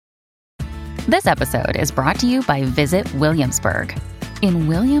This episode is brought to you by Visit Williamsburg. In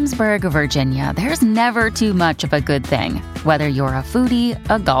Williamsburg, Virginia, there's never too much of a good thing. Whether you're a foodie,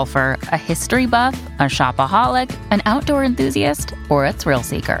 a golfer, a history buff, a shopaholic, an outdoor enthusiast, or a thrill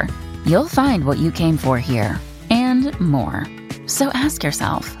seeker, you'll find what you came for here and more. So ask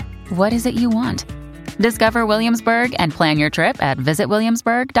yourself, what is it you want? Discover Williamsburg and plan your trip at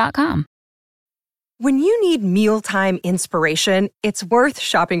visitwilliamsburg.com. When you need mealtime inspiration, it's worth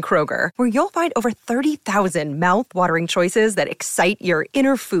shopping Kroger, where you'll find over 30,000 mouth-watering choices that excite your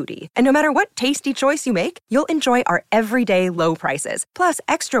inner foodie. And no matter what tasty choice you make, you'll enjoy our everyday low prices, plus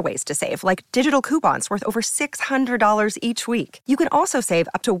extra ways to save, like digital coupons worth over $600 each week. You can also save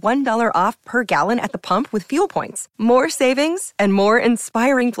up to $1 off per gallon at the pump with fuel points. More savings and more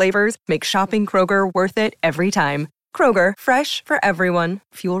inspiring flavors make shopping Kroger worth it every time. Kroger, fresh for everyone.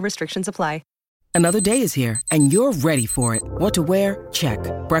 Fuel restrictions apply. Another day is here, and you're ready for it. What to wear? Check.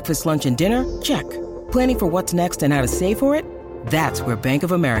 Breakfast, lunch, and dinner? Check. Planning for what's next and how to save for it? That's where Bank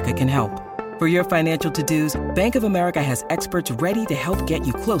of America can help. For your financial to-dos, Bank of America has experts ready to help get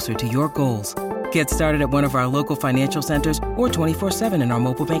you closer to your goals. Get started at one of our local financial centers or 24/7 in our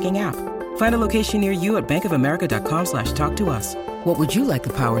mobile banking app. Find a location near you at bankofamerica.com/talktous. What would you like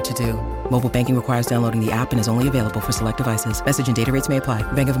the power to do? Mobile banking requires downloading the app and is only available for select devices. Message and data rates may apply.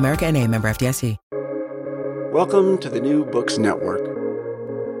 Bank of America N.A., member FDIC. Welcome to the New Books Network.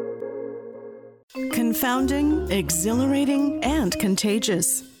 Confounding, exhilarating, and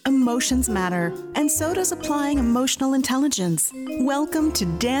contagious. Emotions matter, and so does applying emotional intelligence. Welcome to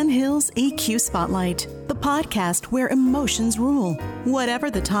Dan Hill's EQ Spotlight, the podcast where emotions rule. Whatever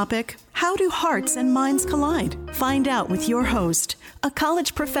the topic, how do hearts and minds collide? Find out with your host, a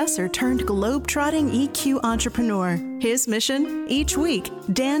college professor turned globe-trotting EQ entrepreneur. His mission? Each week,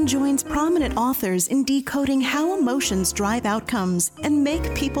 Dan joins prominent authors in decoding how emotions drive outcomes and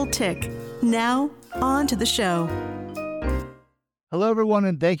make people tick. Now, on to the show. Hello, everyone,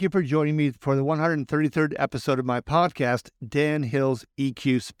 and thank you for joining me for the 133rd episode of my podcast, Dan Hill's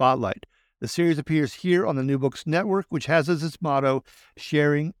EQ Spotlight. The series appears here on the New Books Network, which has as its motto,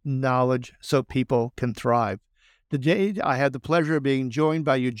 sharing knowledge so people can thrive. Today, I had the pleasure of being joined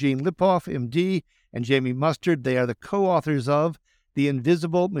by Eugene Lipov, MD, and Jamie Mustard. They are the co-authors of The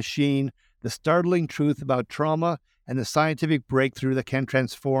Invisible Machine, The Startling Truth About Trauma, and the Scientific Breakthrough That Can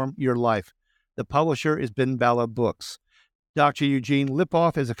Transform Your Life. The publisher is BenBella Books. Dr. Eugene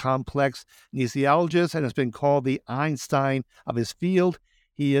Lipov is a complex anesthesiologist and has been called the Einstein of his field.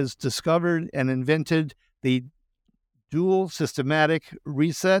 He has discovered and invented the dual systematic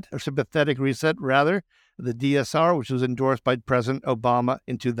reset, or sympathetic reset, rather, the DSR, which was endorsed by President Obama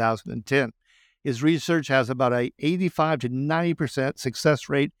in 2010. His research has about an 85 to 90% success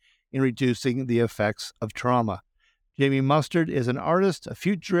rate in reducing the effects of trauma. Jamie Mustard is an artist, a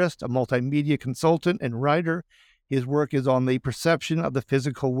futurist, a multimedia consultant, and writer. His work is on the perception of the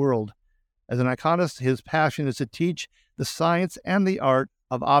physical world. As an iconist, his passion is to teach the science and the art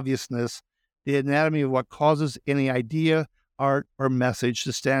of obviousness, the anatomy of what causes any idea, art, or message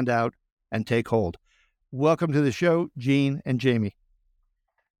to stand out and take hold. Welcome to the show, Gene and Jamie.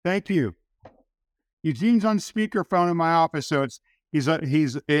 Thank you. Eugene's on speakerphone in my office, so it's a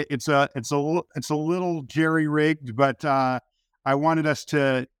little jerry-rigged, but I wanted us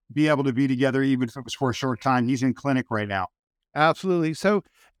to be able to be together even if it was for a short time. He's in clinic right now. Absolutely. So,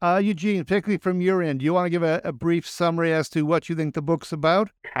 Eugene, particularly from your end, do you want to give a brief summary as to what you think the book's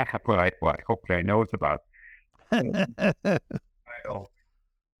about? Well, hopefully I know what it's about. The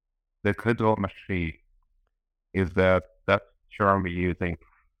Invisible Machine is that term we're using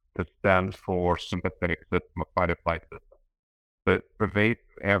to stand for sympathetic system of fight or flight system. But it pervades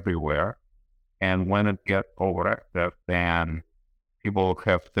everywhere, and when it gets overactive, then people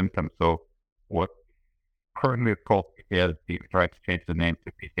have symptoms of what currently is called PTSD. Try to change the name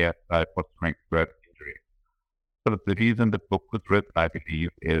to PTSD, post-traumatic stress injury. So the reason the book was written, I believe,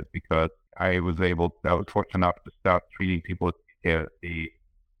 is because I was fortunate enough to start treating people with PTSD,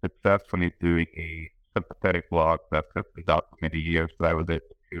 successfully doing a sympathetic blog that has been out for many years. So I was able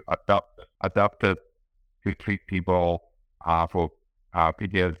to adopt it to treat people for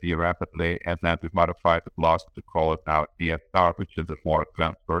PTSD rapidly, and then we modified the blog to call it now DSR, which is a more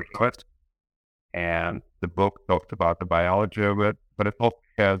advanced version of it. And the book talks about the biology of it, but it also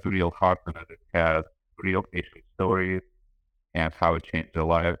has real heart in it. It has real patient stories and how it changed their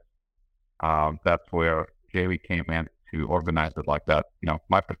lives. That's where Jamie came in to organize it like that.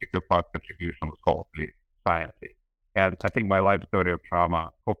 My particular part contribution was called the science. And I think my life story of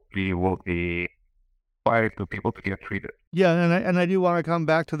trauma hopefully will be inspiring to people to get treated. Yeah, and I do want to come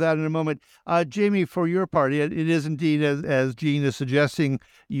back to that in a moment. Jamie, for your part, it is indeed, as Gene is suggesting,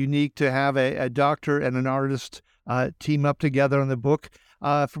 unique to have a doctor and an artist team up together on the book.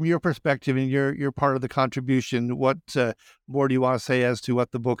 From your perspective and your part of the contribution, what more do you want to say as to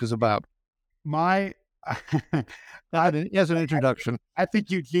what the book is about? As an introduction, I think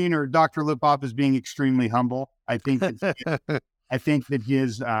Eugene or Dr. Lipov is being extremely humble. I think that he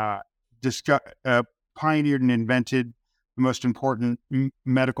has pioneered and invented the most important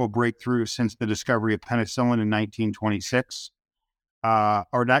medical breakthrough since the discovery of penicillin in 1926, in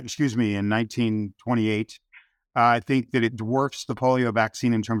 1928. I think that it dwarfs the polio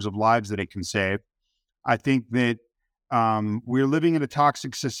vaccine in terms of lives that it can save. I think that we're living in a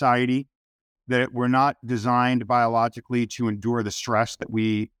toxic society, that we're not designed biologically to endure the stress that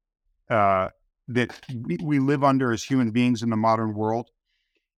we live under as human beings in the modern world,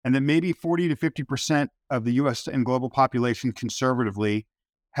 and that maybe 40 to 50% of the U.S. and global population conservatively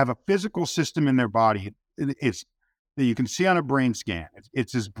have a physical system in their body. It's that you can see on a brain scan.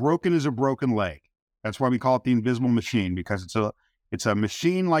 It's as broken as a broken leg. That's why we call it the invisible machine, because it's a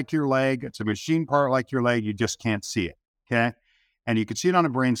machine like your leg. It's a machine part like your leg. You just can't see it. Okay. And you can see it on a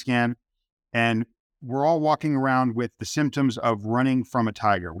brain scan. And we're all walking around with the symptoms of running from a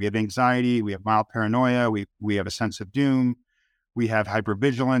tiger. We have anxiety. We have mild paranoia. We have a sense of doom. We have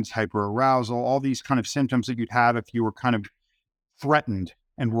hypervigilance, hyperarousal, all these kind of symptoms that you'd have if you were kind of threatened.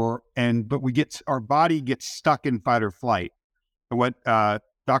 But our body gets stuck in fight or flight. And what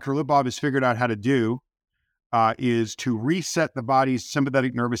Dr. Lipov has figured out how to do is to reset the body's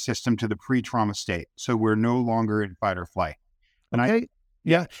sympathetic nervous system to the pre-trauma state, so we're no longer in fight or flight. And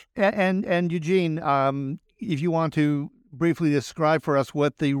And Eugene, if you want to briefly describe for us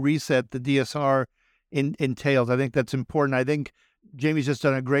what the reset, the DSR, entails, I think that's important. I think Jamie's just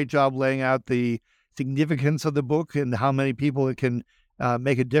done a great job laying out the significance of the book and how many people it can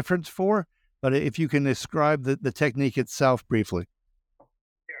make a difference for. But if you can describe the technique itself briefly.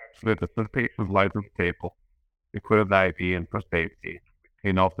 So the patient lies on the table. We put an IV in for safety,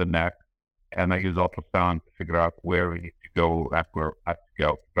 clean off the neck, and I use ultrasound to figure out where we need to go, where I have to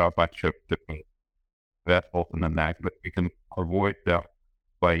go. There are a bunch of different vessels in the neck, but we can avoid them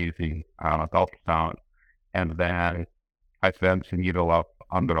by using ultrasound. And then I send the needle up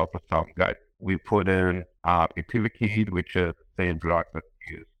under ultrasound guide. We put in bupivacaine, which is the same drug that's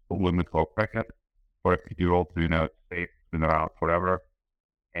used for women who are pregnant, or if you also, it's safe, it's been around forever.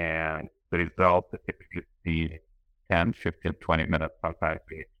 And the result is typically seen 10, 15, 20 minutes, sometimes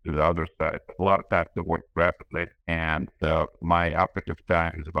we do the other side. A lot of times it works rapidly, and my operative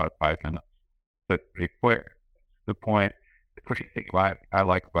time is about 5 minutes. So it's pretty quick. The point, the pretty thing I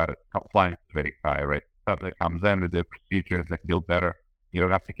like about it, compliance is very high, right? Something comes in with the procedures that feel better. You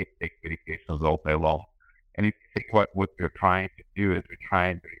don't have to take medications all day long. And if you think what we're trying to do is we're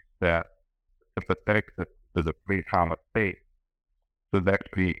trying to reset the sympathetic system to the pre-trauma state. So that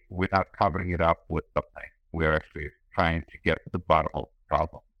we're not covering it up with something. We're actually trying to get to the bottom of the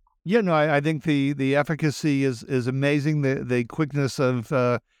problem. Yeah, no, I think the efficacy is amazing. The quickness of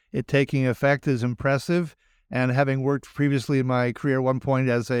it taking effect is impressive. And having worked previously in my career at one point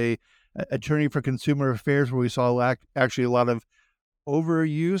as a attorney for consumer affairs, where we saw actually a lot of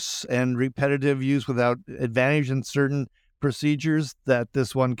overuse and repetitive use without advantage in certain procedures, that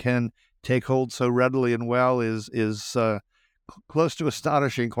this one can take hold so readily and well is close to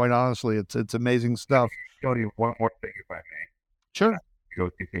astonishing, quite honestly. It's amazing stuff. I'll tell you one more thing, if I may. Sure. Go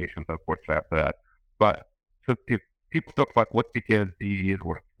see patients, unfortunately, after that. But so if people talk about what PTSD is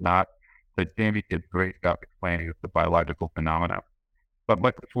or not, but Jamie did a great job explaining the biological phenomena. But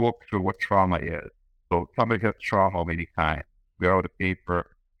let's walk through what trauma is. So somebody has trauma of any kind. We wrote a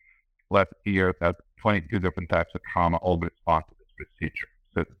paper last year that 22 different types of trauma all respond to this procedure.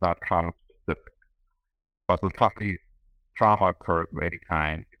 So it's not trauma specific. But when somebody's trauma occurs of any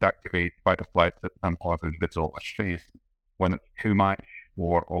kind, it activates fight or flight system or the individual machine. When it's too much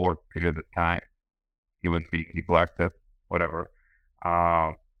or over a period of time, human being neglected, whatever,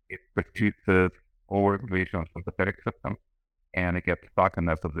 it produces overactivation of the sympathetic system, and it gets stuck in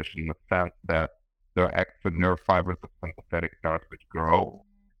that position in the sense that there are extra nerve fibers of sympathetic nerves which grow,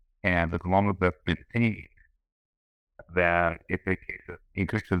 and as long as that's maintained, then it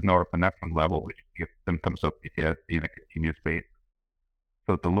increases norepinephrine level, which gives symptoms of PTSD in a continuous basis.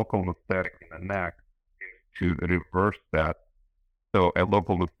 So the local anesthetic in the neck is to reverse that. So a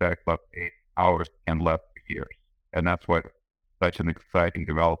local anesthetic lasts 8 hours and last years. And that's why such an exciting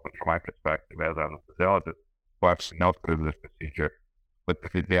development from my perspective as an anesthesiologist who actually knows through this procedure. But the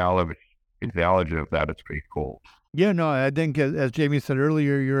physiology of that is pretty cool. Yeah, no, I think as Jamie said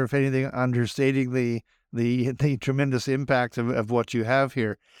earlier, you're, if anything, understating the the tremendous impact of what you have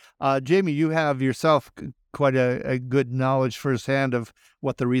here. Jamie, you have yourself quite a good knowledge firsthand of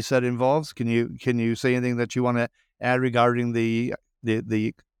what the reset involves. Can you say anything that you want to add regarding the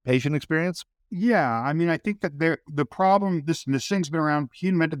patient experience? Yeah, I mean, I think that the problem, this thing's been around. He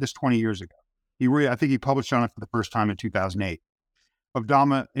invented this 20 years ago. I think he published on it for the first time in 2008.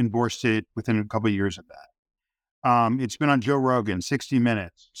 Obama endorsed it within a couple of years of that. It's been on Joe Rogan, 60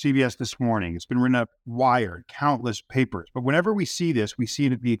 Minutes, CBS This Morning. It's been written up, Wired, countless papers. But whenever we see this, we see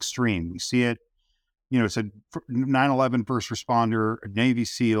it at the extreme. We see it, it's a 9/11 first responder, a Navy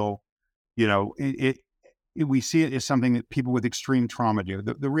SEAL. We see it as something that people with extreme trauma do.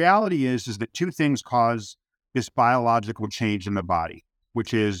 The reality is that two things cause this biological change in the body,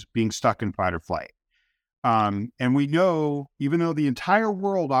 which is being stuck in fight or flight. And we know, even though the entire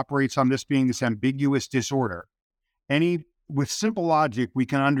world operates on this being this ambiguous disorder, with simple logic, we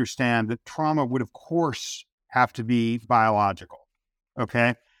can understand that trauma would, of course, have to be biological.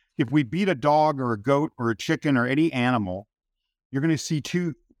 Okay? If we beat a dog or a goat or a chicken or any animal, you're going to see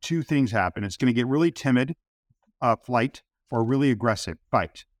two things happen. It's going to get really timid, flight, or really aggressive,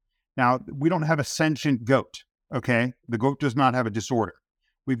 fight. Now, we don't have a sentient goat. Okay? The goat does not have a disorder.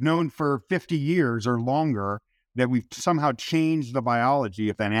 We've known for 50 years or longer that we've somehow changed the biology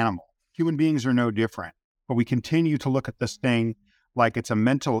of that animal. Human beings are no different, but we continue to look at this thing like it's a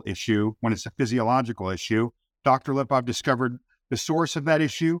mental issue when it's a physiological issue. Dr. Lipov discovered the source of that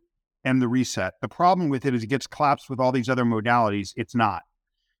issue and the reset. The problem with it is it gets collapsed with all these other modalities. It's not.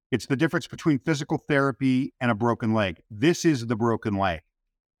 It's the difference between physical therapy and a broken leg. This is the broken leg.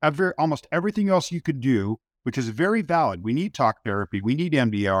 Almost everything else you could do, which is very valid. We need talk therapy. We need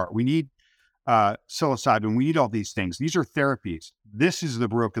MDR. We need psilocybin. We need all these things. These are therapies. This is the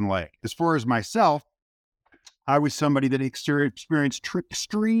broken leg. As far as myself, I was somebody that experienced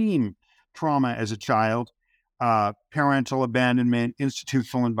extreme trauma as a child, parental abandonment,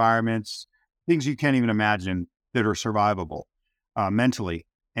 institutional environments, things you can't even imagine that are survivable mentally.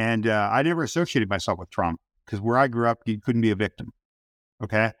 And I never associated myself with trauma because where I grew up, you couldn't be a victim.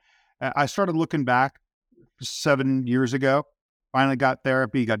 Okay. I started looking back 7 years ago, finally got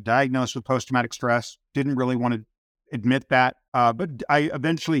therapy, got diagnosed with post-traumatic stress, didn't really want to admit that, but I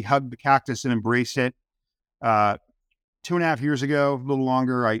eventually hugged the cactus and embraced it. 2.5 years ago, a little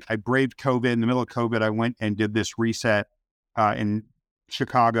longer, I braved COVID. In the middle of COVID, I went and did this reset in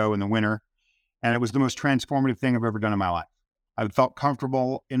Chicago in the winter, and it was the most transformative thing I've ever done in my life. I felt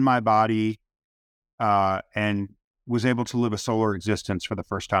comfortable in my body and was able to live a solar existence for the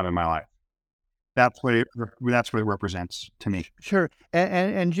first time in my life. That's what it represents to me. Sure.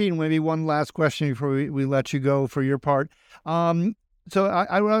 And Gene, maybe one last question before we let you go for your part. So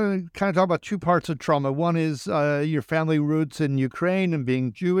I want to kind of talk about two parts of trauma. One is your family roots in Ukraine and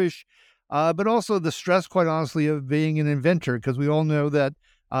being Jewish, but also the stress, quite honestly, of being an inventor, because we all know that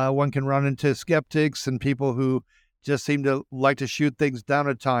one can run into skeptics and people who just seem to like to shoot things down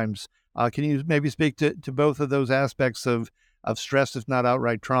at times. Can you maybe speak to both of those aspects of stress, if not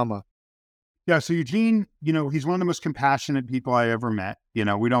outright trauma? Yeah, so Eugene, he's one of the most compassionate people I ever met.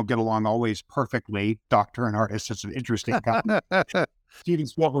 We don't get along always perfectly. Doctor and artist, it's an interesting guy. Steven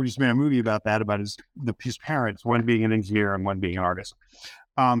Spielberg just made a movie about that, about his parents, one being an engineer and one being an artist,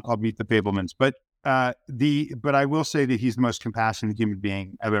 called Meet the Fablemans. But I will say that he's the most compassionate human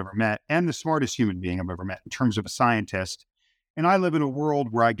being I've ever met, and the smartest human being I've ever met in terms of a scientist. And I live in a world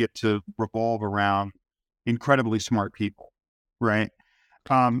where I get to revolve around incredibly smart people, right?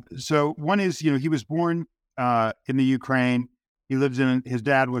 So one is, he was born in the Ukraine. He lives his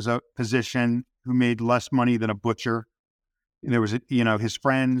dad was a physician who made less money than a butcher. And there was, his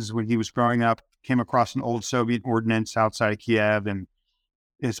friends when he was growing up came across an old Soviet ordinance outside of Kiev, and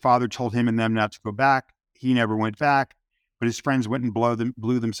his father told him and them not to go back. He never went back, but his friends went and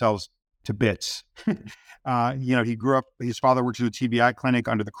blew themselves to bits. He grew up, his father worked at a TBI clinic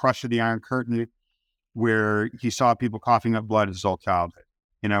under the crush of the Iron Curtain, where he saw people coughing up blood his whole childhood.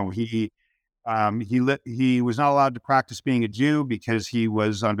 He was not allowed to practice being a Jew because he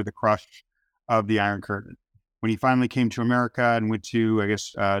was under the crush of the Iron Curtain. When he finally came to America and went to,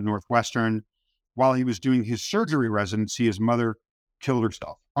 Northwestern, while he was doing his surgery residency, his mother killed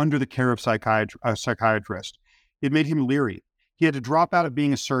herself under the care of a psychiatrist. It made him leery. He had to drop out of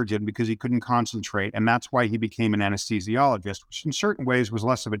being a surgeon because he couldn't concentrate, and that's why he became an anesthesiologist, which in certain ways was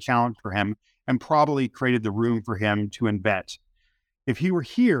less of a challenge for him and probably created the room for him to invent. If he were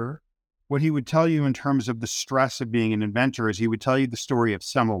here, what he would tell you in terms of the stress of being an inventor is he would tell you the story of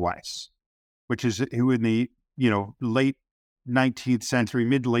Semmelweis, who in the late 19th century,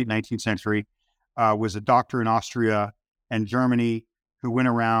 mid to late 19th century, was a doctor in Austria and Germany who went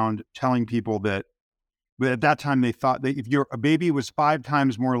around telling people that But at that time, they thought that if a baby was 5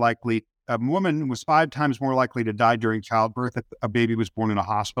 times more likely, a woman was 5 times more likely to die during childbirth if a baby was born in a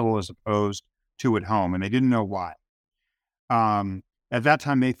hospital as opposed to at home. And they didn't know why. At that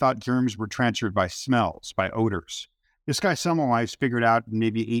time, they thought germs were transferred by smells, by odors. This guy Semmelweis figured out in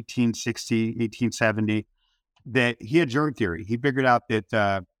maybe 1860, 1870, that he had germ theory. He figured out that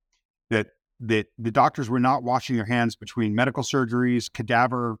the doctors were not washing their hands between medical surgeries,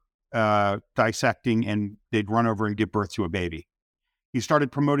 cadaver dissecting, and they'd run over and give birth to a baby. He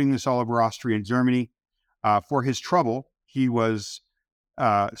started promoting this all over Austria and Germany. For his trouble, he was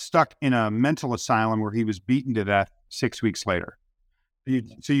stuck in a mental asylum where he was beaten to death 6 weeks later.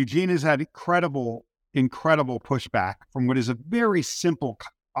 So Eugene has had incredible pushback from what is a very simple,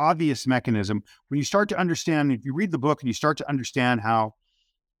 obvious mechanism. When you start to understand, if you read the book and you start to understand how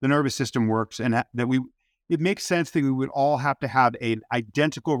the nervous system works, and it makes sense that we would all have to have an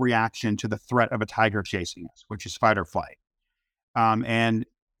identical reaction to the threat of a tiger chasing us, which is fight or flight. And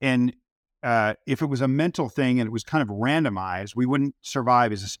if it was a mental thing and it was kind of randomized, we wouldn't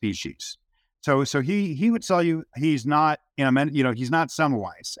survive as a species. So he would tell you he's not he's not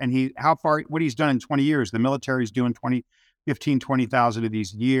Semmelweis, and what he's done in 20 years. The military's doing 20,000 of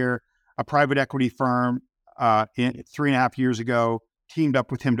these a year. A private equity firm 3.5 years ago teamed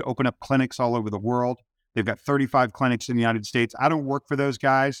up with him to open up clinics all over the world. They've got 35 clinics in the United States. I don't work for those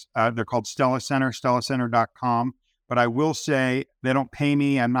guys. They're called Stella Center, stellacenter.com. But I will say they don't pay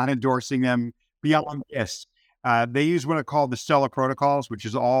me. I'm not endorsing them beyond this. They use what are called the Stella protocols, which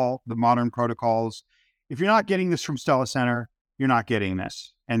is all the modern protocols. If you're not getting this from Stella Center, you're not getting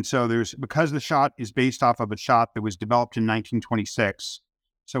this. And so because the shot is based off of a shot that was developed in 1926,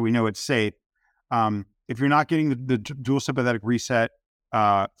 so we know it's safe. If you're not getting the dual sympathetic reset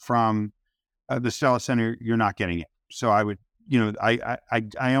from the Stella Center, you're not getting it. So I would,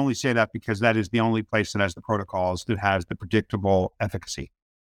 I only say that because that is the only place that has the protocols that has the predictable efficacy.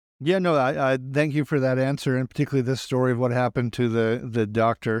 Yeah, no, I thank you for that answer, and particularly this story of what happened to the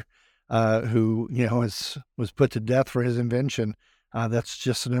doctor who was put to death for his invention. That's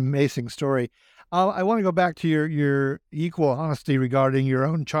just an amazing story. I want to go back to your equal honesty regarding your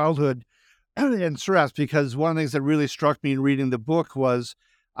own childhood and stress, because one of the things that really struck me in reading the book was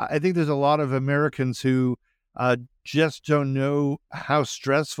I think there's a lot of Americans who just don't know how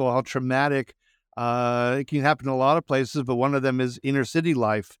stressful, how traumatic it can happen in a lot of places, but one of them is inner city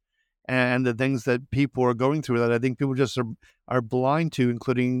life and the things that people are going through that I think people just are blind to,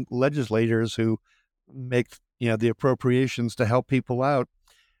 including legislators who make the appropriations to help people out.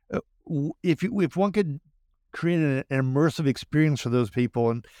 If one could create an immersive experience for those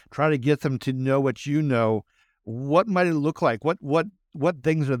people and try to get them to know what you know, what might it look like? What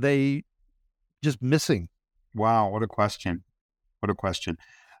things are they just missing? Wow, what a question.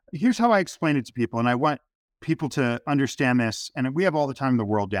 Here's how I explain it to people, and I want people to understand this, and we have all the time in the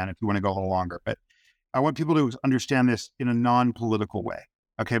world, Dan, if you want to go a little longer, but I want people to understand this in a non-political way.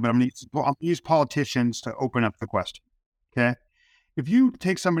 Okay, but I'm going to use politicians to open up the question. Okay, if you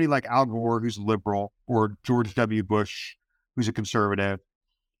take somebody like Al Gore, who's a liberal, or George W. Bush, who's a conservative,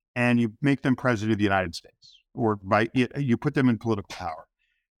 and you make them president of the United States, or you put them in political power.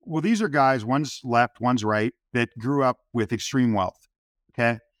 Well, these are guys, one's left, one's right, that grew up with extreme wealth.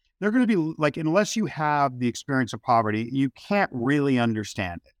 Okay, they're going to be like, unless you have the experience of poverty, you can't really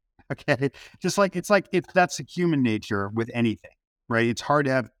understand it. Okay, that's a human nature with anything, right? It's hard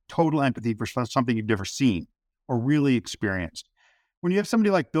to have total empathy for something you've never seen or really experienced. When you have somebody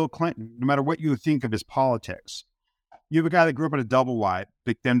like Bill Clinton, no matter what you think of his politics, you have a guy that grew up in a double wide,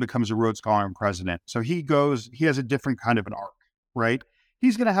 but then becomes a Rhodes Scholar and president. So he has a different kind of an arc, right?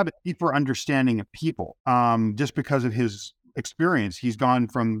 He's going to have a deeper understanding of people just because of his experience. He's gone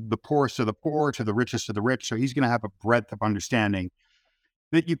from the poorest of the poor to the richest of the rich. So he's going to have a breadth of understanding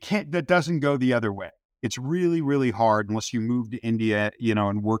that doesn't go the other way. It's really, really hard unless you move to India,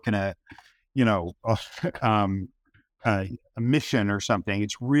 and work in a mission or something.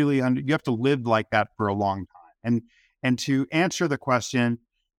 It's really, you have to live like that for a long time. And to answer the question,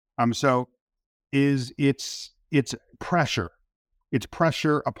 it's pressure. It's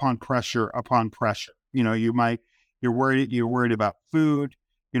pressure upon pressure upon pressure. You're worried about food.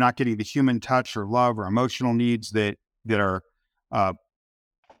 You're not getting the human touch or love or emotional needs that are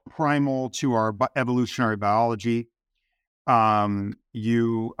primal to our evolutionary biology. In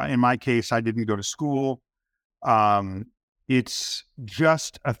my case, I didn't go to school. It's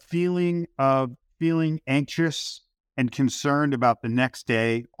just a feeling of feeling anxious and concerned about the next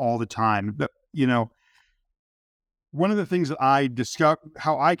day all the time. one of the things that I discovered,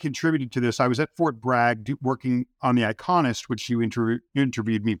 how I contributed to this, I was at Fort Bragg working on The Iconist, which you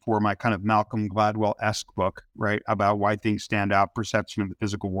interviewed me for, my kind of Malcolm Gladwell-esque book, right, about why things stand out, perception of the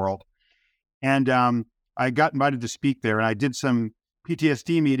physical world. And I got invited to speak there, and I did some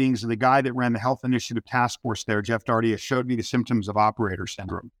PTSD meetings, and the guy that ran the Health Initiative Task Force there, Jeff Dardia, showed me the symptoms of operator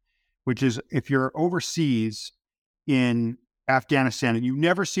syndrome, which is if you're overseas in Afghanistan and you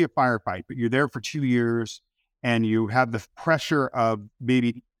never see a firefight, but you're there for 2 years, and you have the pressure of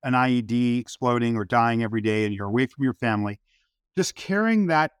maybe an IED exploding or dying every day, and you're away from your family, just carrying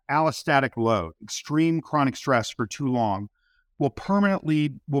that allostatic load, extreme chronic stress for too long, will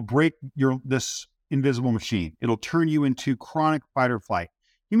break this invisible machine. It'll turn you into chronic fight or flight.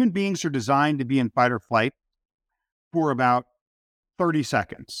 Human beings are designed to be in fight or flight for about 30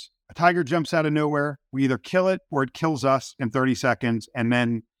 seconds. A tiger jumps out of nowhere. We either kill it or it kills us in 30 seconds, and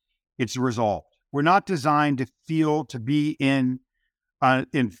then it's resolved. We're not designed to be in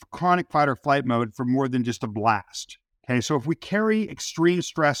chronic fight or flight mode for more than just a blast. Okay, so if we carry extreme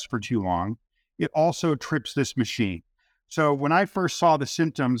stress for too long, it also trips this machine. So when I first saw the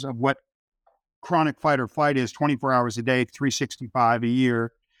symptoms of what chronic fight or flight is, 24 hours a day, 365 a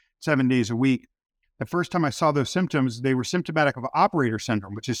year, 7 days a week, the first time I saw those symptoms, they were symptomatic of operator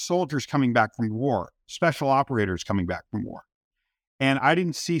syndrome, which is soldiers coming back from war, special operators coming back from war. And I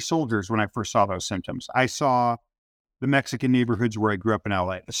didn't see soldiers when I first saw those symptoms. I saw the Mexican neighborhoods where I grew up in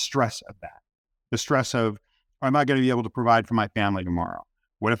LA, the stress of that, the stress of, am I going to be able to provide for my family tomorrow?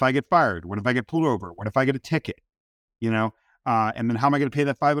 What if I get fired? What if I get pulled over? What if I get a ticket? And then how am I going to pay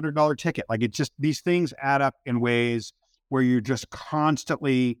that $500 ticket? Like, it just, these things add up in ways where you're just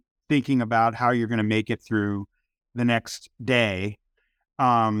constantly thinking about how you're going to make it through the next day.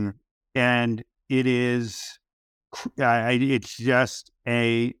 And it is, it's just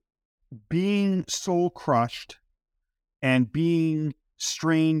being soul crushed and being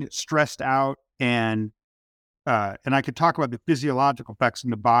strained, stressed out, and I could talk about the physiological effects in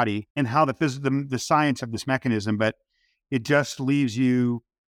the body and how the science of this mechanism, but it just leaves you.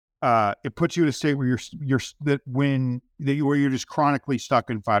 It puts you in a state where you're just chronically stuck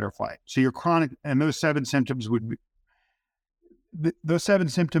in fight or flight. So you're chronic, and those seven symptoms would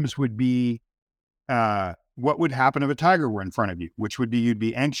be what would happen if a tiger were in front of you, which would be, you'd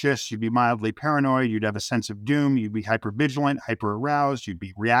be anxious, you'd be mildly paranoid, you'd have a sense of doom, you'd be hypervigilant, hyper-aroused, you'd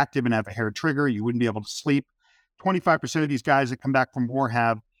be reactive and have a hair trigger, you wouldn't be able to sleep. 25% of these guys that come back from war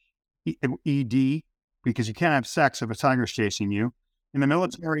have ED, because you can't have sex if a tiger's chasing you. In the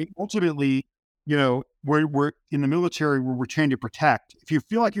military, ultimately, we're in the military where we're trained to protect. If you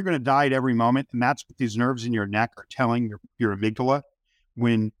feel like you're going to die at every moment, and that's what these nerves in your neck are telling your amygdala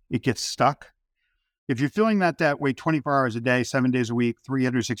when it gets stuck. If you're feeling that way 24 hours a day, 7 days a week,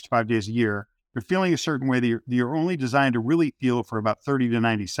 365 days a year, you're feeling a certain way that you're only designed to really feel for about 30 to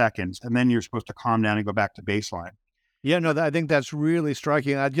 90 seconds. And then you're supposed to calm down and go back to baseline. Yeah, no, I think that's really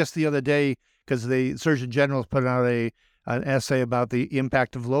striking. Just the other day, because the Surgeon General put out an essay about the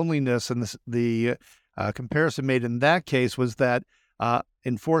impact of loneliness, and the comparison made in that case was that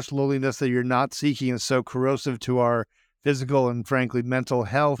enforced loneliness that you're not seeking is so corrosive to our physical and, frankly, mental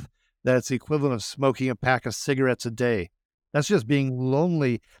health that it's the equivalent of smoking a pack of cigarettes a day. That's just being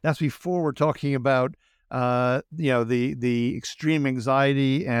lonely. That's before we're talking about, the extreme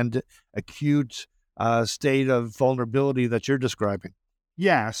anxiety and acute state of vulnerability that you're describing.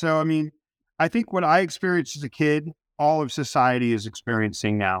 Yeah. So, I mean, I think what I experienced as a kid, all of society is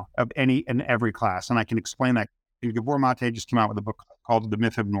experiencing now, of any and every class. And I can explain that. Gabor Mate just came out with a book called The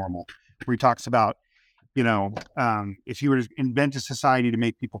Myth of Normal, where he talks about, if you were to invent a society to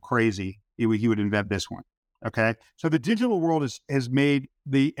make people crazy, he would invent this one. Okay. So the digital world has made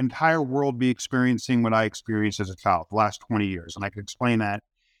the entire world be experiencing what I experienced as a child the last 20 years. And I can explain that,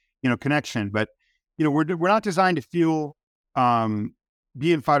 connection, but, we're not designed to feel,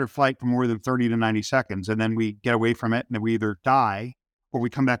 be in fight or flight for more than 30 to 90 seconds. And then we get away from it, and then we either die or we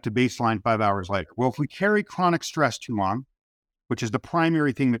come back to baseline 5 hours later. Well, if we carry chronic stress too long, which is the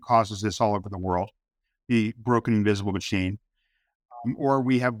primary thing that causes this all over the world, the broken invisible machine, or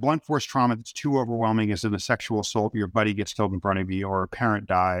we have blunt force trauma that's too overwhelming, as in a sexual assault, your buddy gets killed in front of you, or a parent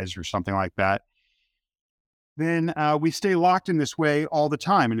dies, or something like that, then we stay locked in this way all the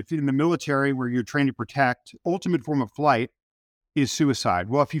time. And if you're in the military where you're trained to protect, ultimate form of flight is suicide.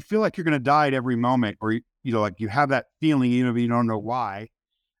 Well, if you feel like you're going to die at every moment, or like you have that feeling, even if you don't know why,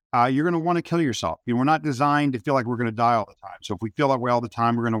 you're going to want to kill yourself. We're not designed to feel like we're going to die all the time. So if we feel that way all the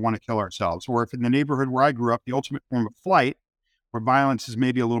time, we're going to want to kill ourselves. Or if in the neighborhood where I grew up, the ultimate form of flight, where violence is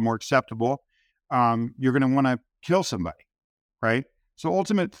maybe a little more acceptable, you're going to want to kill somebody, right? So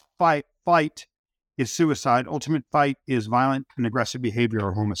ultimate flight is suicide. Ultimate fight is violent and aggressive behavior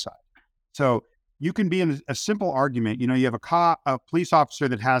or homicide. So you can be in a simple argument. You have a police officer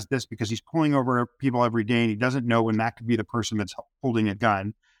that has this because he's pulling over people every day and he doesn't know when that could be the person that's holding a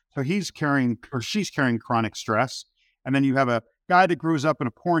gun. So he's carrying or she's carrying chronic stress. And then you have a guy that grows up in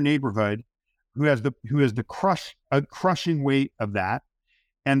a poor neighborhood who has the crushing weight of that.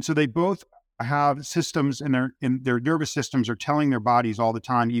 And so they both have systems in their nervous systems are telling their bodies all the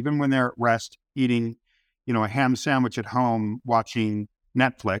time, even when they're at rest, eating, a ham sandwich at home, watching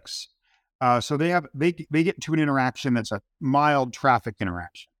Netflix. So they get into an interaction that's a mild traffic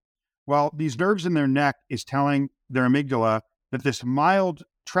interaction. Well, these nerves in their neck is telling their amygdala that this mild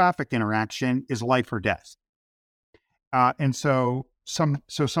traffic interaction is life or death. And so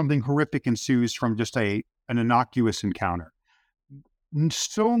something horrific ensues from just an innocuous encounter.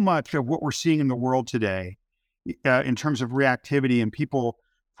 So much of what we're seeing in the world today, in terms of reactivity and people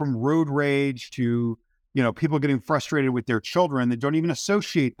from road rage to people getting frustrated with their children that don't even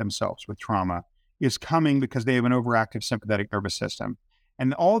associate themselves with trauma, is coming because they have an overactive sympathetic nervous system.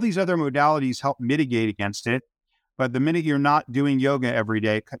 And all these other modalities help mitigate against it. But the minute you're not doing yoga every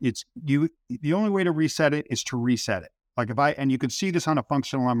day, the only way to reset it is to reset it. And you could see this on a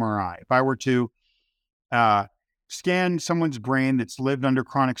functional MRI. If I were to scan someone's brain that's lived under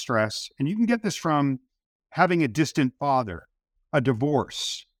chronic stress, and you can get this from having a distant father, a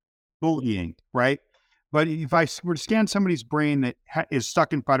divorce, bullying, right? But if I were to scan somebody's brain that is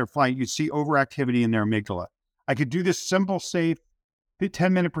stuck in fight or flight, you'd see overactivity in their amygdala. I could do this simple, safe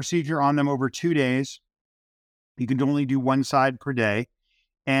 10-minute procedure on them over 2 days. You can only do one side per day.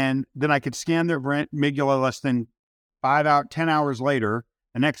 And then I could scan their amygdala less than 10 hours later,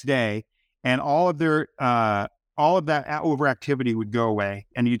 the next day, and all of that overactivity would go away,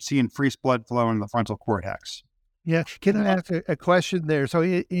 and you'd see increased blood flow in the frontal cortex. Yeah. Can I ask a question there? So,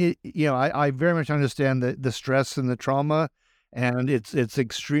 I very much understand the stress and the trauma, and it's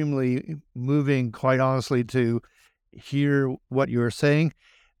extremely moving, quite honestly, to hear what you're saying.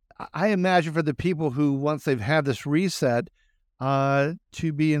 I imagine for the people who, once they've had this reset,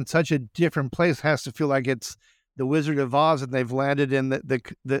 to be in such a different place has to feel like it's the Wizard of Oz and they've landed in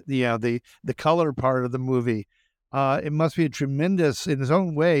the color part of the movie. It must be in its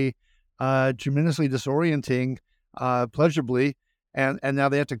own way, tremendously disorienting, pleasurably, and now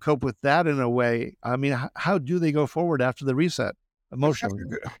they have to cope with that in a way. I mean, how do they go forward after the reset emotionally?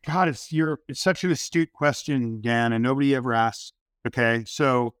 God, it's such an astute question, Dan, and nobody ever asks. Okay,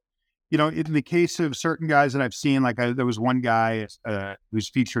 so in the case of certain guys that I've seen, there was one guy who's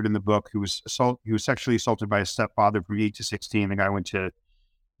featured in the book who was sexually assaulted by his stepfather from 8 to 16. The guy went to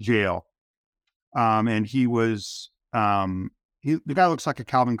jail, and he was. The guy looks like a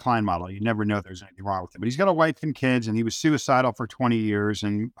Calvin Klein model. You never know there's anything wrong with him. But he's got a wife and kids, and he was suicidal for 20 years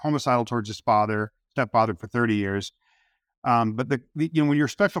and homicidal towards his stepfather for 30 years. But when you're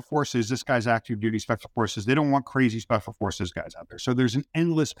special forces, this guy's active duty special forces, they don't want crazy special forces guys out there. So there's an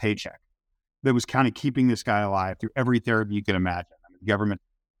endless paycheck that was kind of keeping this guy alive through every therapy you can imagine. The government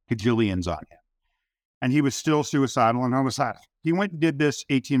cajillions on him. And he was still suicidal and homicidal. He went and did this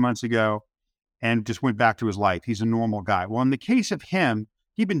 18 months ago and just went back to his life. He's a normal guy. Well, in the case of him,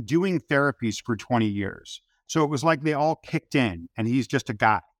 he'd been doing therapies for 20 years. So it was like they all kicked in and he's just a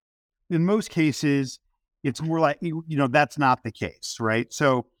guy. In most cases, it's more like, that's not the case, right?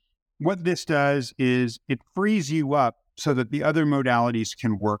 So what this does is it frees you up so that the other modalities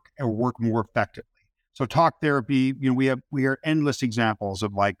can work more effectively. So talk therapy, we hear endless examples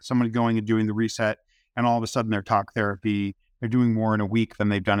of someone going and doing the reset and all of a sudden their talk therapy, they're doing more in a week than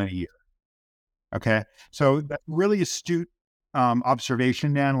they've done in a year. Okay. So that really astute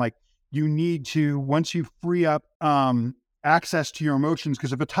observation, Dan. You need to, once you free up access to your emotions,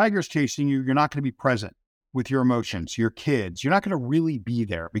 because if a tiger's chasing you, you're not going to be present with your emotions, your kids. You're not going to really be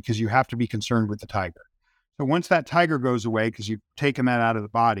there because you have to be concerned with the tiger. So once that tiger goes away, because you've taken that out of the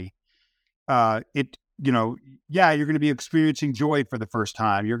body, you're going to be experiencing joy for the first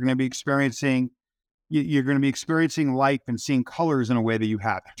time. You're going to be experiencing life and seeing colors in a way that you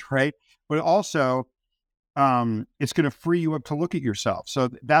haven't, right? But also, it's going to free you up to look at yourself. So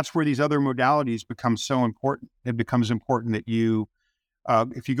that's where these other modalities become so important. It becomes important that you,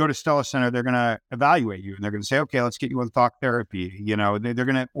 if you go to Stella Center, they're going to evaluate you and they're going to say, okay, let's get you on talk therapy. They're going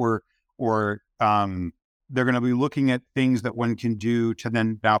to, they're going to be looking at things that one can do to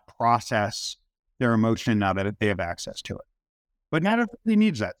then now process their emotion now that they have access to it. But not everybody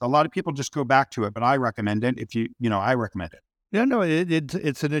needs that. A lot of people just go back to it, but I recommend it. I recommend it. Yeah, no,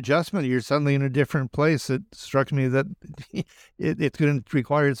 it's an adjustment. You're suddenly in a different place. It struck me that it's going to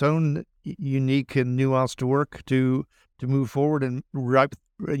require its own unique and nuanced work to move forward and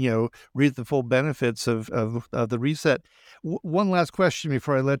reap the full benefits of the reset. One last question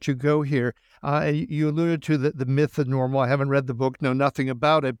before I let you go here. You alluded to the myth of normal. I haven't read the book, know nothing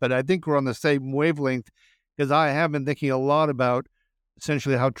about it, but I think we're on the same wavelength because I have been thinking a lot about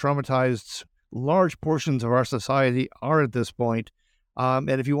essentially how traumatized large portions of our society are at this point. And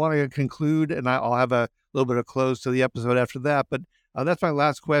if you want to conclude, and I'll have a little bit of close to the episode after that, but that's my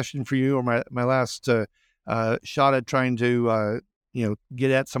last question for you, or my last shot at trying to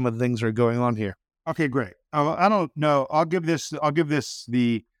get at some of the things that are going on here. Okay, great. I don't know. I'll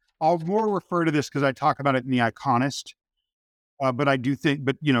more refer to this because I talk about it in The Iconist. But I do think,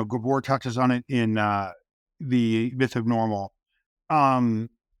 Gabor touches on it in The Myth of Normal.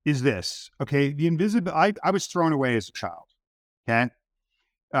 Is this, okay? The invisible, I was thrown away as a child. Okay.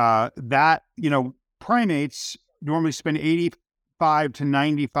 Primates normally spend 85 to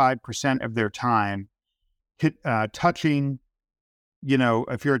 95% of their time touching,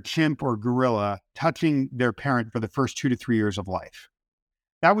 if you're a chimp or gorilla, touching their parent for the first 2 to 3 years of life.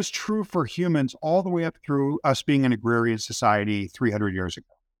 That was true for humans all the way up through us being an agrarian society 300 years ago.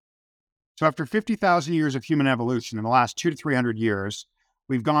 So after 50,000 years of human evolution, in the last 200 to 300 years,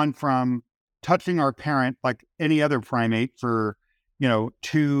 we've gone from touching our parent like any other primate for,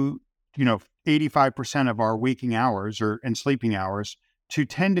 85% of our waking hours and sleeping hours to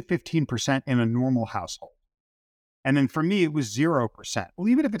 10 to 15% in a normal household. And then for me, it was 0%. Well,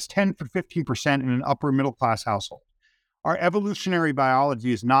 even if it's 10 to 15% in an upper middle class household, our evolutionary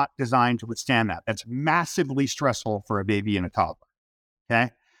biology is not designed to withstand that. That's massively stressful for a baby and a toddler.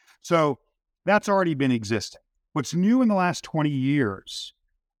 Okay. So that's already been existing. What's new in the last 20 years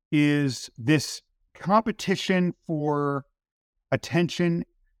is this competition for attention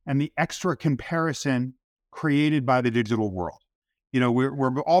and the extra comparison created by the digital world.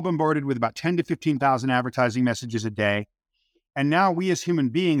 We're all bombarded with about 10 to 15,000 advertising messages a day. And now we as human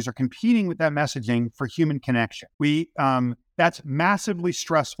beings are competing with that messaging for human connection. That's massively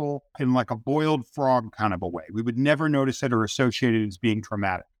stressful in like a boiled frog kind of a way. We would never notice it or associate it as being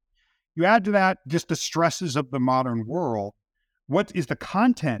traumatic. You add to that just the stresses of the modern world. What is the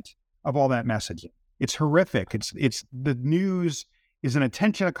content of all that messaging? It's horrific. It's the news is an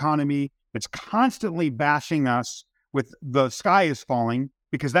attention economy that's constantly bashing us with the sky is falling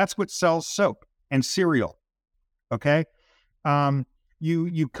because that's what sells soap and cereal. Okay.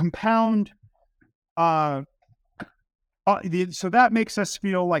 You compound, so that makes us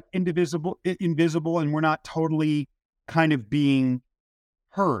feel like invisible, and we're not totally kind of being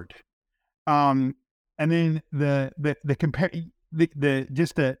heard. And then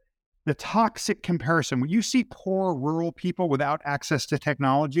the toxic comparison. When you see poor rural people without access to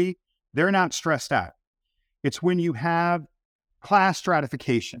technology, they're not stressed out. It's when you have class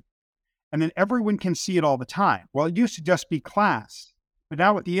stratification. And then everyone can see it all the time. Well, it used to just be class. But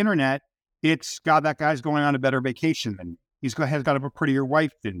now with the internet, it's, God, that guy's going on a better vacation than me. Has got a prettier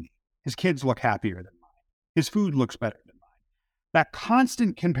wife than me. His kids look happier than mine. His food looks better than mine. That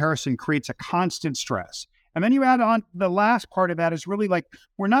constant comparison creates a constant stress. And then you add on the last part of that is really like,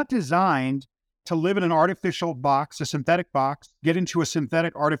 we're not designed to live in an artificial box, a synthetic box, get into a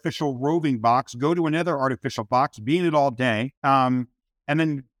synthetic artificial roving box, go to another artificial box, be in it all day, and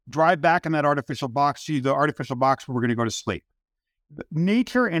then drive back in that artificial box to the artificial box where we're going to go to sleep.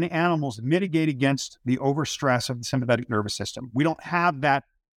 Nature and animals mitigate against the overstress of the sympathetic nervous system. We don't have that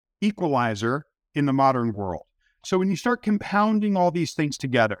equalizer in the modern world. So when you start compounding all these things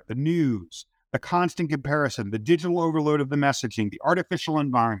together, the news, the constant comparison, the digital overload of the messaging, the artificial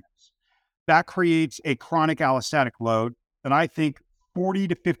environments, that creates a chronic allostatic load that I think 40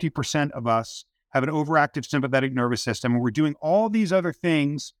 to 50% of us have an overactive sympathetic nervous system, and we're doing all these other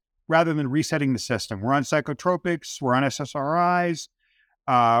things rather than resetting the system. We're on psychotropics, we're on SSRIs,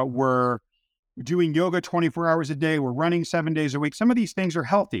 we're doing yoga 24 hours a day, we're running 7 days a week. Some of these things are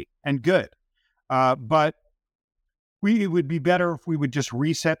healthy and good, but it would be better if we would just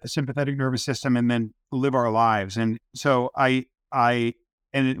reset the sympathetic nervous system and then live our lives. And so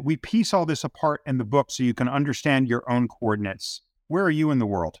we piece all this apart in the book so you can understand your own coordinates. Where are you in the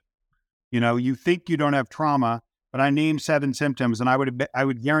world? You think you don't have trauma, but I named 7 symptoms, and I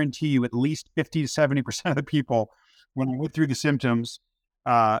would guarantee you at least 50 to 70% of the people, when I went through the symptoms,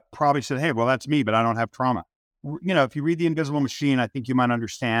 probably said, hey, well, that's me, but I don't have trauma. If you read The Invisible Machine, I think you might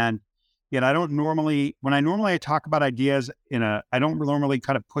understand. Yet I don't normally, I talk about ideas I don't normally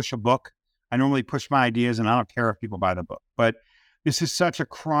kind of push a book. I normally push my ideas, and I don't care if people buy the book. But this is such a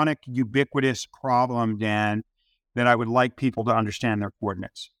chronic, ubiquitous problem, Dan, that I would like people to understand their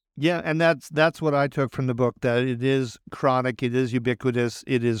coordinates. Yeah, and that's what I took from the book, that it is chronic, it is ubiquitous,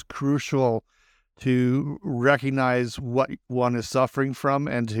 it is crucial to recognize what one is suffering from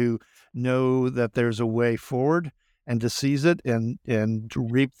and to know that there's a way forward and to seize it and to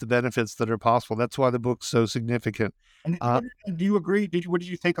reap the benefits that are possible. That's why the book's so significant. And do you agree? What did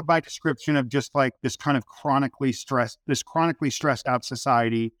you think of my description of just like this kind of chronically stressed out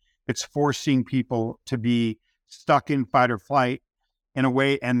society that's forcing people to be stuck in fight or flight in a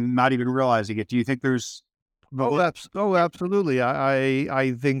way and not even realizing it? Do you think there's absolutely.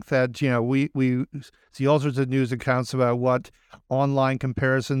 I think that, we see all sorts of news accounts about what online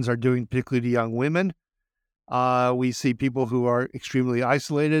comparisons are doing, particularly to young women. We see people who are extremely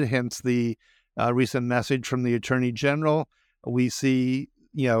isolated, hence the recent message from the Attorney General. We see,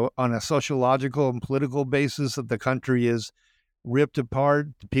 on a sociological and political basis that the country is ripped apart.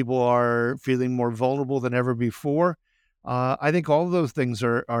 People are feeling more vulnerable than ever before. I think all of those things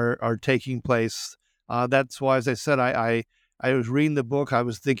are taking place. That's why, as I said, I was reading the book. I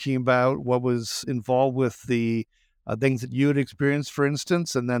was thinking about what was involved with the things that you had experienced, for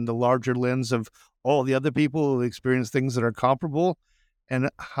instance, and then the larger lens of all the other people who experience things that are comparable and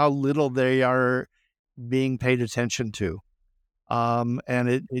how little they are being paid attention to. And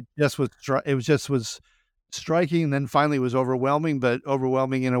it was striking, and then finally it was overwhelming, but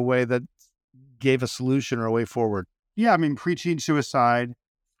overwhelming in a way that gave a solution or a way forward. Yeah, I mean, preaching suicide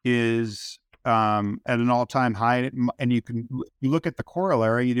is at an all-time high, and you look at the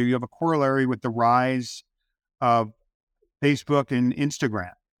corollary. You have a corollary with the rise of Facebook and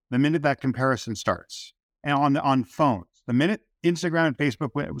Instagram. The minute that comparison starts, and on phones, the minute Instagram and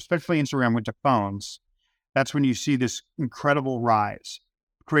Facebook, especially Instagram, went to phones, that's when you see this incredible rise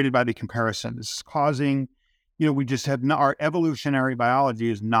created by the comparison. This is causing, we just have our evolutionary biology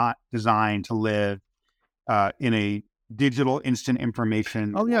is not designed to live in a digital instant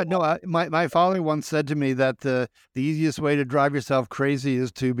information. Oh yeah, no. My father once said to me that the easiest way to drive yourself crazy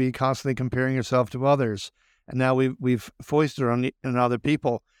is to be constantly comparing yourself to others, and now we've foisted on other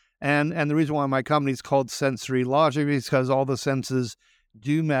people. And the reason why my company is called Sensory Logic is because all the senses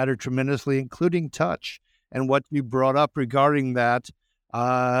do matter tremendously, including touch. And what you brought up regarding that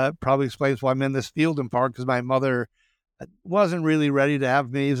probably explains why I'm in this field in part, because my mother wasn't really ready to have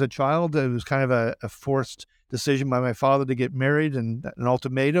me as a child. It was kind of a forced decision by my father to get married and an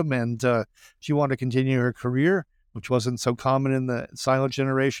ultimatum. And she wanted to continue her career, which wasn't so common in the silent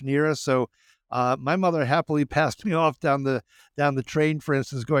generation era. So my mother happily passed me off down the train, for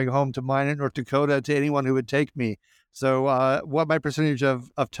instance, going home to Minot, North Dakota, to anyone who would take me. So what my percentage of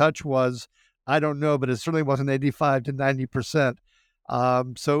touch was, I don't know, but it certainly wasn't 85 to 90%.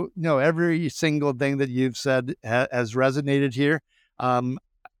 So, every single thing that you've said has resonated here.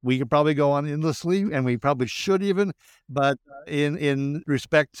 We could probably go on endlessly, and we probably should even, but in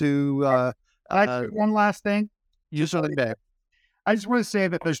respect to... one last thing. You certainly may. I just want to say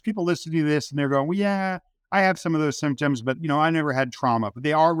that there's people listening to this and they're going, well, yeah, I have some of those symptoms, but, I never had trauma. But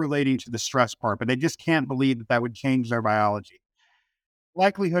they are relating to the stress part, but they just can't believe that would change their biology.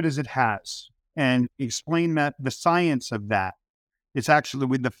 Likelihood is it has. And explain that the science of that, it's actually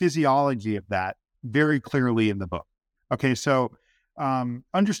with the physiology of that very clearly in the book. Okay, so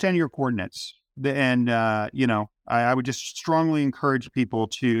understand your coordinates. I would just strongly encourage people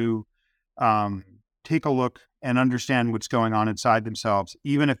to take a look and understand what's going on inside themselves,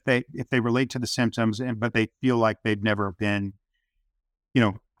 even if they relate to the symptoms, but they feel like they've never been,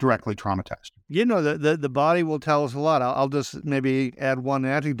 directly traumatized. The body will tell us a lot. I'll just maybe add one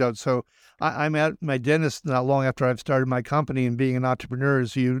anecdote. So I'm at my dentist not long after I've started my company, and being an entrepreneur,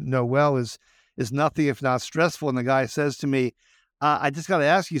 as you know well, is nothing if not stressful. And the guy says to me, I just got to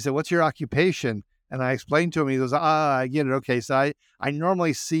ask you, he said, what's your occupation? And I explained to him, he goes, I get it. Okay. So I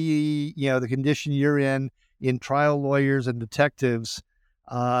normally see, the condition you're in trial lawyers and detectives,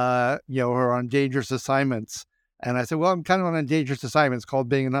 who are on dangerous assignments. And I said, well, I'm kind of on a dangerous assignment. It's called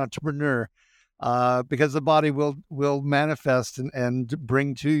being an entrepreneur, because the body will manifest and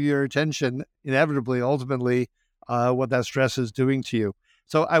bring to your attention inevitably, ultimately, what that stress is doing to you.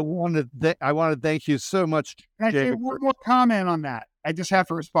 So I want to thank you so much. Can I say one more comment on that? I just have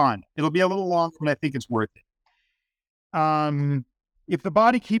to respond. It'll be a little long, but I think it's worth it. If the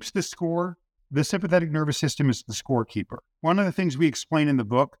body keeps the score, the sympathetic nervous system is the scorekeeper. One of the things we explain in the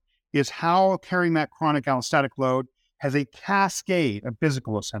book is how carrying that chronic allostatic load has a cascade of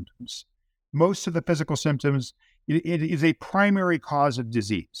physical symptoms. Most of the physical symptoms, it is a primary cause of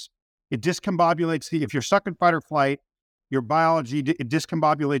disease. It discombobulates if you're stuck in fight or flight, your biology, it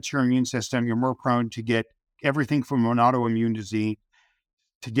discombobulates your immune system. You're more prone to get everything from an autoimmune disease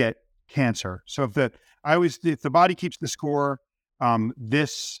to get cancer. So if the body keeps the score, the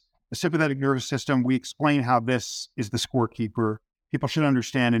sympathetic nervous system, we explain how this is the scorekeeper people should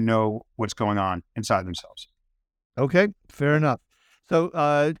understand and know what's going on inside themselves. Okay, fair enough.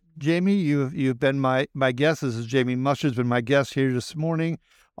 So, Jamie, you've been my guest. This is Jamie Muscher's been my guest here this morning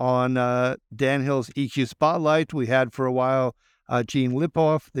on Dan Hill's EQ Spotlight. We had for a while Eugene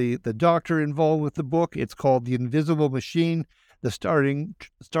Lipov, the doctor involved with the book. It's called The Invisible Machine, the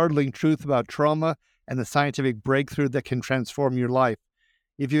startling truth about trauma and the scientific breakthrough that can transform your life.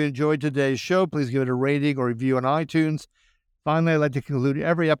 If you enjoyed today's show, please give it a rating or review on iTunes. Finally, I'd like to conclude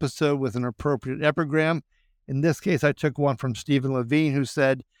every episode with an appropriate epigram. In this case, I took one from Stephen Levine, who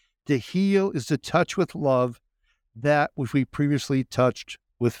said, "To heal is to touch with love that which we previously touched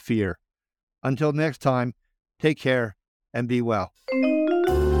with fear." Until next time, take care and be well.